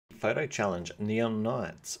photo challenge, Neon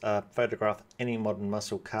Nights. Photograph any modern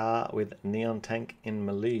muscle car with neon tank in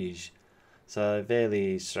melee. So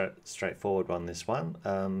fairly straightforward on this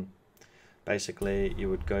one. Basically, you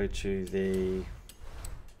would go to the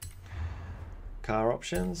car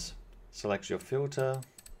options, select your filter,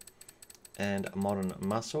 and modern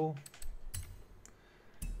muscle.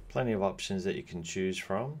 Plenty of options that you can choose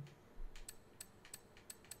from.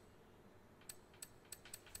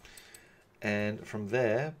 And from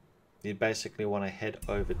there, you basically want to head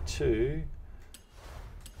over to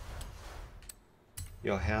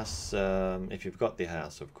your house, if you've got the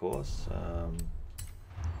house, of course.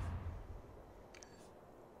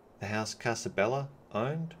 The house Casabella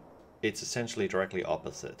owned, it's essentially directly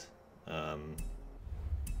opposite.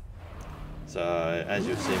 So as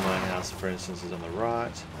you'll see, my house, for instance, is on the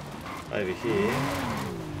right. Over here,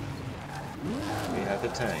 we have the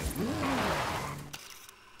tank.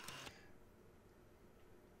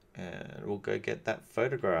 And we'll go get that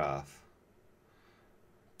photograph.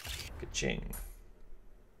 Ka-ching.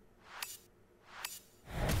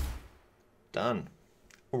 Done.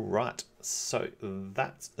 Alright, so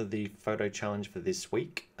that's the photo challenge for this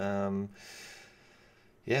week. Check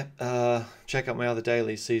out my other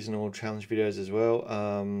daily seasonal challenge videos as well.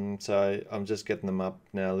 So I'm just getting them up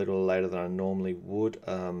now a little later than I normally would.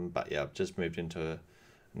 But yeah, I've just moved into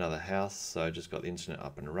another house, so I just got the internet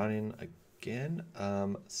up and running again.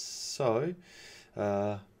 I've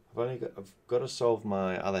got to solve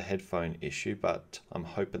my other headphone issue, but I'm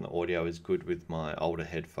hoping the audio is good with my older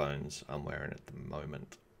headphones I'm wearing at the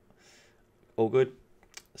moment. All good.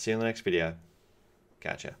 See you in the next video.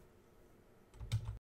 Catch ya.